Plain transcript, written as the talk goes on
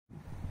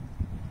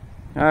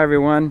Hi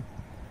everyone.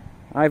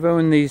 I've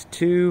owned these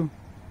two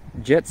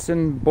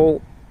Jetson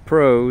Bolt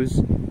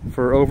Pros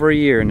for over a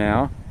year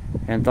now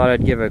and thought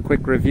I'd give a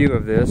quick review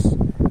of this.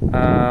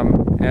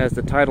 As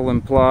the title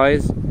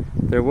implies,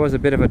 there was a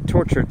bit of a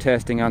torture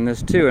testing on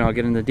this too, and I'll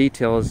get into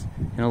details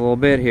in a little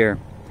bit here.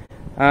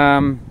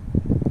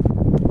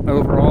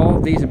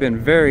 Overall, these have been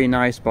very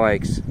nice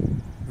bikes.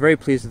 Very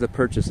pleased with the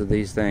purchase of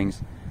these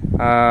things.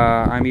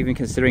 I'm even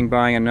considering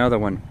buying another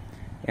one,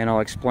 and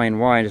I'll explain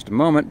why in just a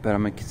moment, but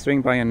I'm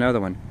considering buying another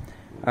one.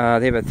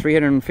 They have a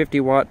 350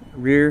 watt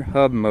rear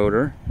hub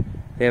motor.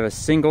 They have a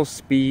single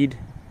speed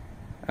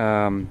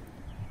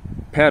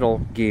pedal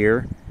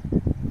gear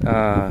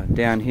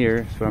down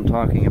here. That's what I'm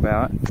talking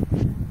about.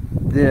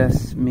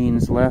 This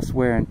means less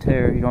wear and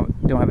tear. You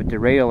don't have a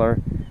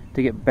derailleur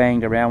to get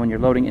banged around when you're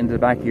loading into the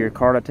back of your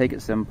car to take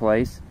it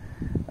someplace.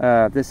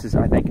 This is,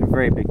 I think, a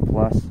very big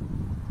plus.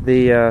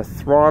 The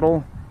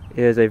throttle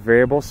is a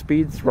variable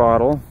speed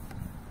throttle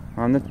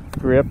on the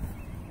grip,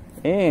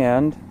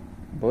 and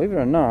believe it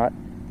or not,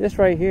 this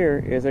right here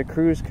is a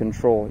cruise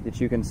control that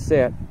you can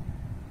set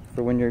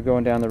for when you're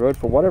going down the road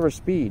for whatever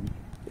speed.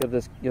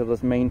 You'll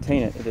just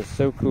maintain it. It is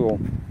so cool.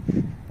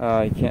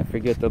 You can't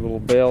forget the little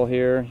bell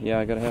here. Yeah,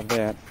 I gotta have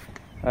that.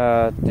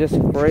 Disc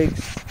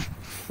brakes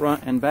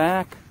front and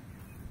back.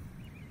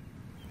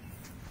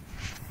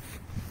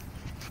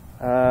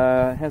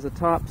 Has a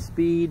top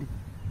speed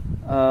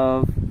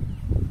of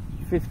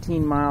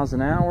 15 miles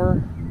an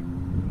hour.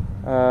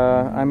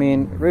 I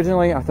mean,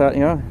 originally I thought,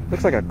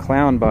 looks like a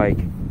clown bike,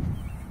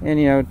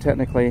 and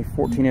technically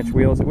 14-inch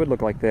wheels, it would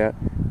look like that,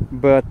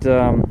 but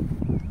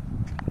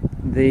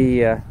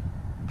they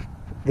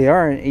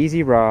are an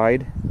easy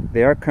ride.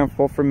 They are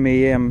comfortable for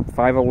me. I'm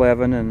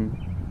 5'11" and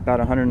about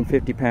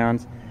 150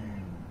 pounds.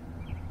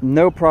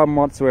 No problem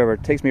whatsoever.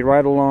 It takes me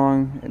right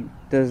along.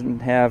 It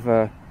doesn't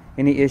have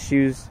any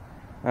issues.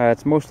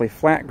 It's mostly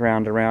flat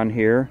ground around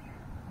here,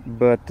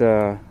 but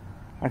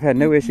I've had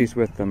no issues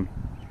with them.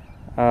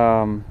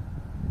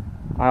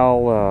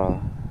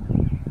 I'll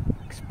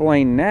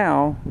explain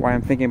now why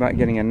I'm thinking about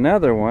getting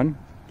another one,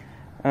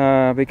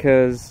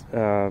 because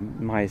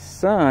my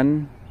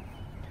son,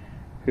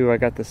 who I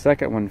got the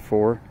second one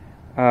for,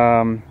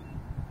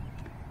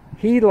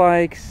 he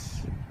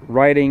likes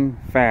riding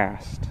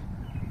fast.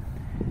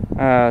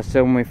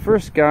 So when we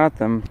first got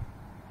them,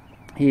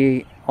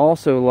 he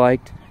also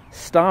liked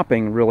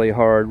stopping really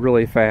hard,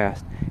 really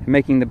fast, and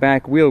making the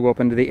back wheel go up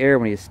into the air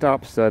when he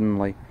stopped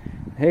suddenly.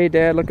 Hey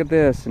Dad, look at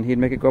this, and he'd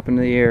make it go up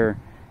into the air.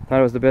 Thought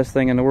it was the best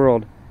thing in the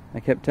world.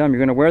 I kept telling him, you're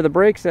going to wear the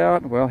brakes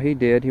out. Well, he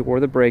did. He wore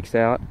the brakes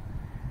out.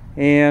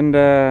 And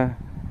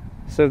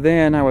so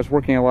then I was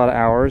working a lot of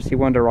hours. He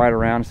wanted to ride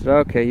around. I said,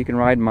 okay, you can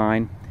ride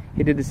mine.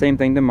 He did the same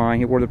thing to mine.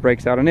 He wore the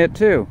brakes out on it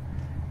too.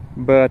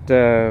 But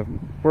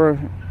we're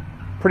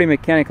pretty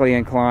mechanically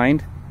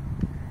inclined,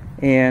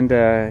 and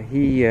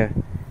he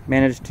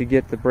managed to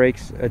get the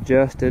brakes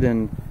adjusted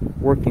and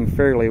working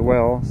fairly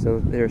well, so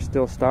they're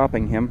still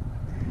stopping him.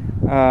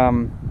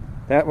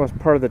 That was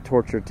part of the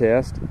torture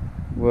test,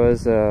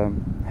 was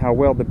how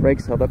well the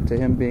brakes held up to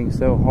him being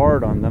so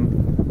hard on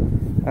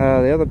them.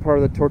 The other part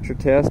of the torture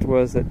test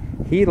was that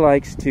he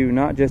likes to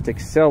not just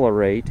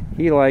accelerate,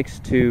 he likes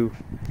to,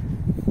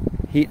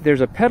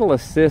 there's a pedal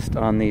assist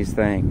on these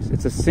things.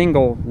 It's a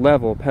single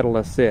level pedal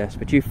assist,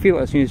 but you feel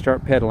it as soon as you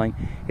start pedaling.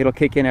 It'll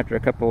kick in after a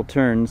couple of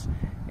turns,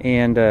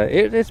 and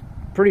it's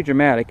pretty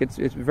dramatic. It's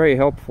very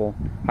helpful.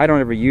 I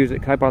don't ever use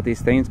it. I bought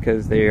these things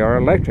because they are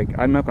electric.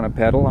 I'm not going to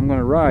pedal, I'm going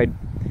to ride.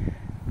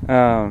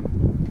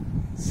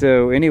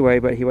 So anyway,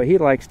 but what he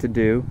likes to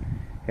do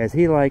is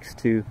he likes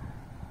to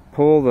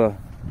pull the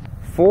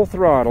full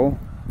throttle.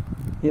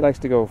 He likes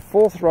to go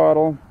full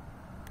throttle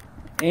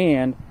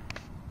and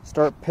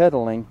start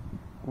pedaling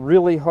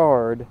really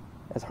hard,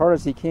 as hard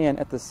as he can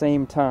at the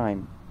same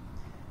time,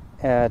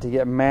 to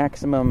get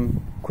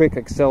maximum quick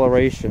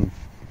acceleration.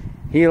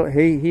 He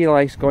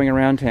likes going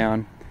around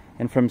town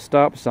and from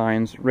stop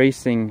signs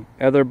racing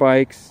other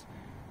bikes,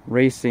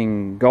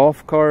 racing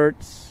golf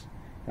carts,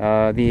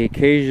 the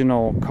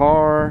occasional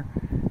car.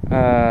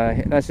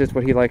 That's just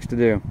what he likes to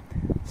do.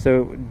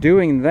 So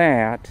doing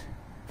that,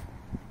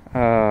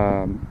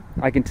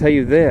 I can tell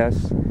you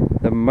this,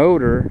 the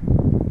motor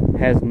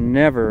has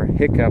never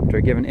hiccuped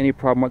or given any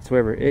problem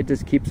whatsoever. It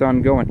just keeps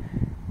on going.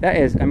 That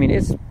is, I mean,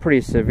 it's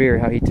pretty severe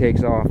how he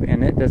takes off,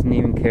 and it doesn't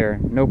even care.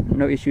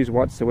 No issues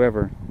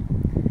whatsoever.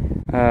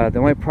 The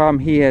only problem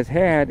he has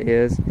had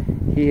is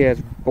he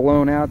has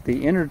blown out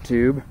the inner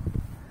tube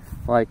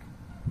like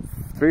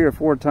 3 or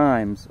 4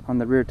 times on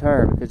the rear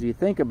tire, because if you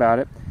think about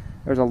it,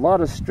 there's a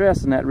lot of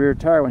stress in that rear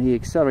tire when he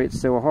accelerates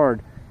so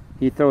hard.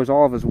 He throws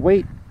all of his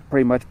weight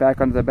pretty much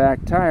back onto the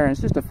back tire, and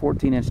it's just a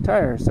 14-inch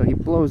tire, so he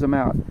blows them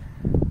out.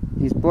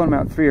 He's blown them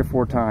out 3 or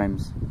 4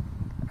 times.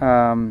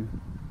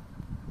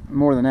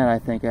 More than that, I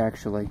think,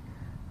 actually.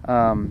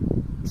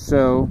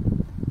 So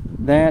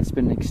that's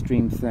been an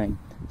extreme thing.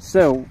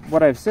 So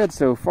what I've said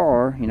so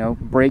far,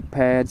 brake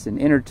pads and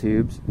inner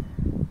tubes,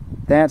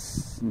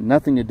 that's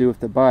nothing to do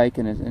with the bike,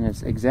 and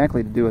it's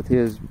exactly to do with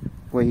his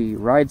way he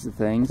rides the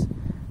things.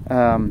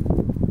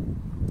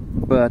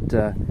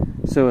 But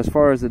so as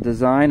far as the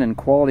design and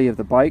quality of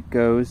the bike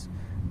goes,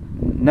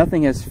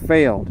 nothing has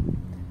failed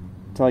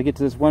until I get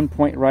to this one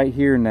point right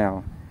here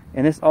now.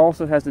 And this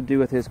also has to do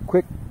with his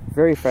quick,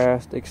 very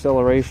fast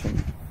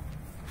acceleration.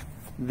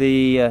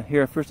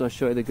 Here, first I'll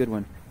show you the good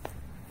one.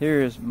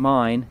 Here is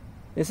mine.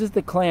 This is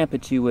the clamp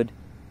that you would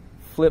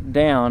flip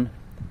down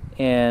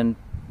and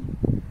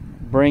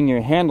bring your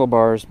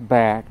handlebars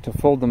back to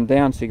fold them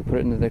down so you can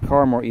put it into the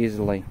car more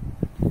easily.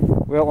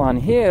 Well, on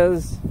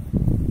his,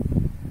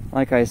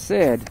 like I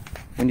said,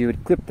 when you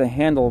would clip the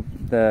handle,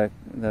 the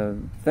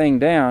thing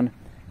down,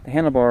 the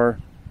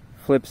handlebar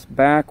flips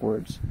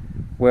backwards.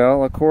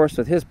 Well, of course,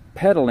 with his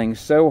pedaling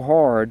so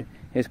hard,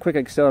 his quick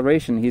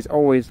acceleration, he's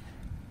always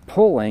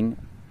pulling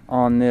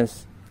on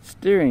this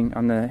steering,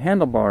 on the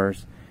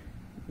handlebars.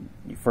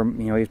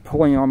 He's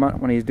pulling on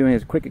when he's doing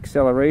his quick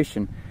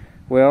acceleration.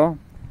 Well,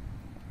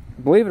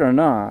 believe it or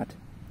not,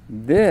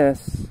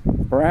 this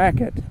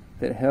bracket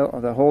that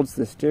holds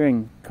the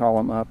steering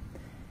column up,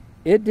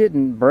 it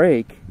didn't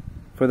break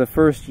for the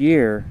first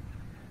year.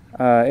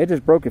 It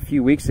just broke a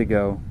few weeks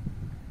ago,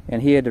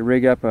 and he had to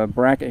rig up a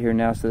bracket here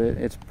now so that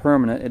it's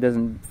permanent. It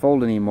doesn't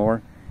fold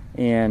anymore,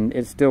 and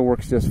it still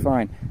works just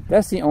fine.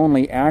 That's the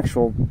only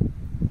actual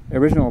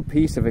original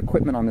piece of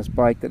equipment on this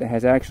bike that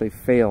has actually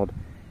failed,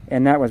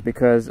 and that was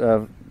because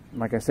of,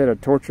 like I said, a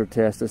torture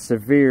test, a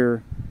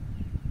severe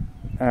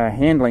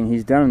handling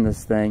he's done in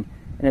this thing,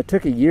 and it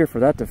took a year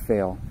for that to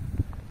fail.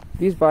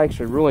 These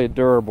bikes are really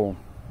durable,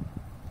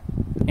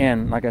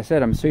 and like I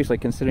said, I'm seriously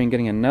considering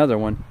getting another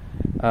one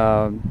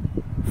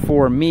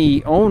for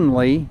me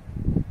only,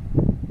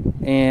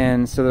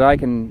 and so that I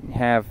can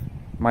have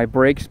my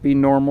brakes be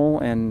normal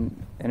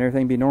and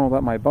everything be normal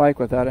about my bike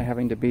without it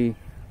having to be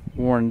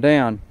worn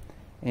down.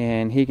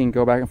 And he can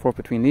go back and forth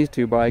between these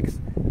two bikes,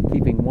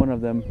 keeping one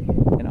of them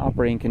in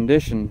operating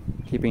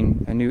condition,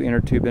 keeping a new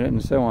inner tube in it,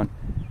 and so on.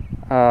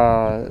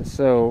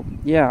 So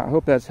yeah, I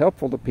hope that's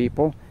helpful to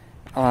people.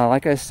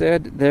 Like I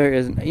said, there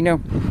is,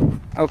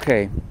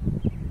 okay,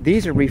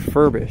 these are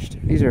refurbished.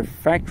 These are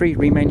factory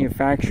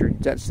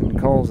remanufactured, Jetson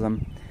calls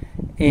them,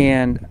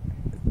 and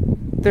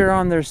they're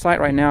on their site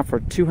right now for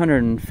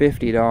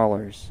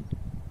 $250.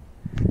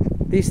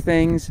 These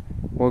things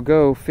will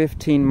go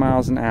 15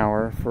 miles an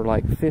hour for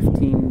like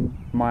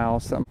 15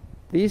 miles something.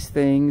 These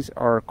things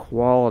are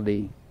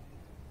quality,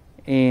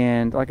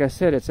 and like I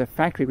said, it's a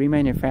factory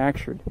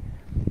remanufactured.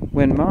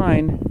 When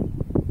mine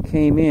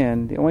came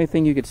in, the only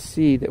thing you could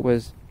see that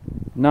was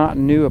not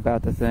new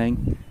about the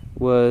thing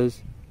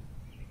was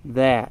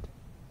that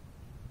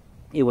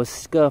it was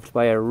scuffed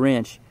by a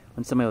wrench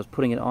when somebody was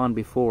putting it on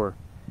before.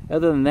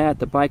 Other than that,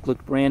 the bike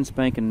looked brand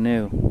spanking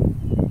new.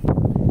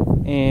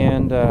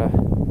 And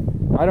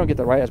I don't get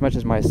to ride as much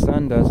as my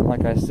son does, and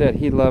like I said,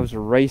 he loves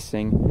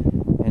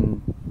racing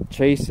and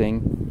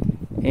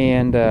chasing,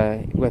 and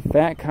with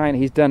that kind,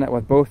 he's done that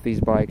with both these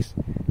bikes.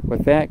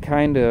 With that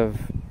kind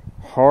of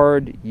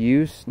hard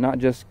use, not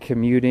just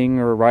commuting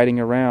or riding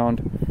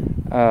around,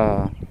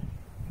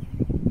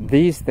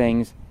 these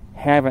things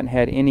haven't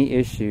had any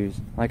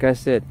issues. Like I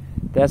said,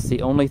 that's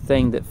the only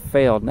thing that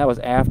failed, and that was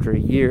after a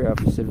year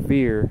of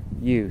severe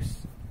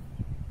use.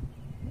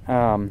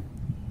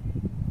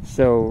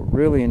 So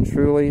really and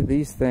truly,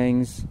 these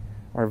things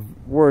are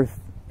worth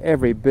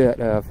every bit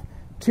of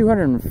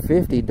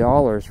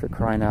 $250 for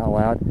crying out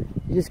loud.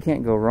 You just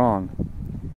can't go wrong.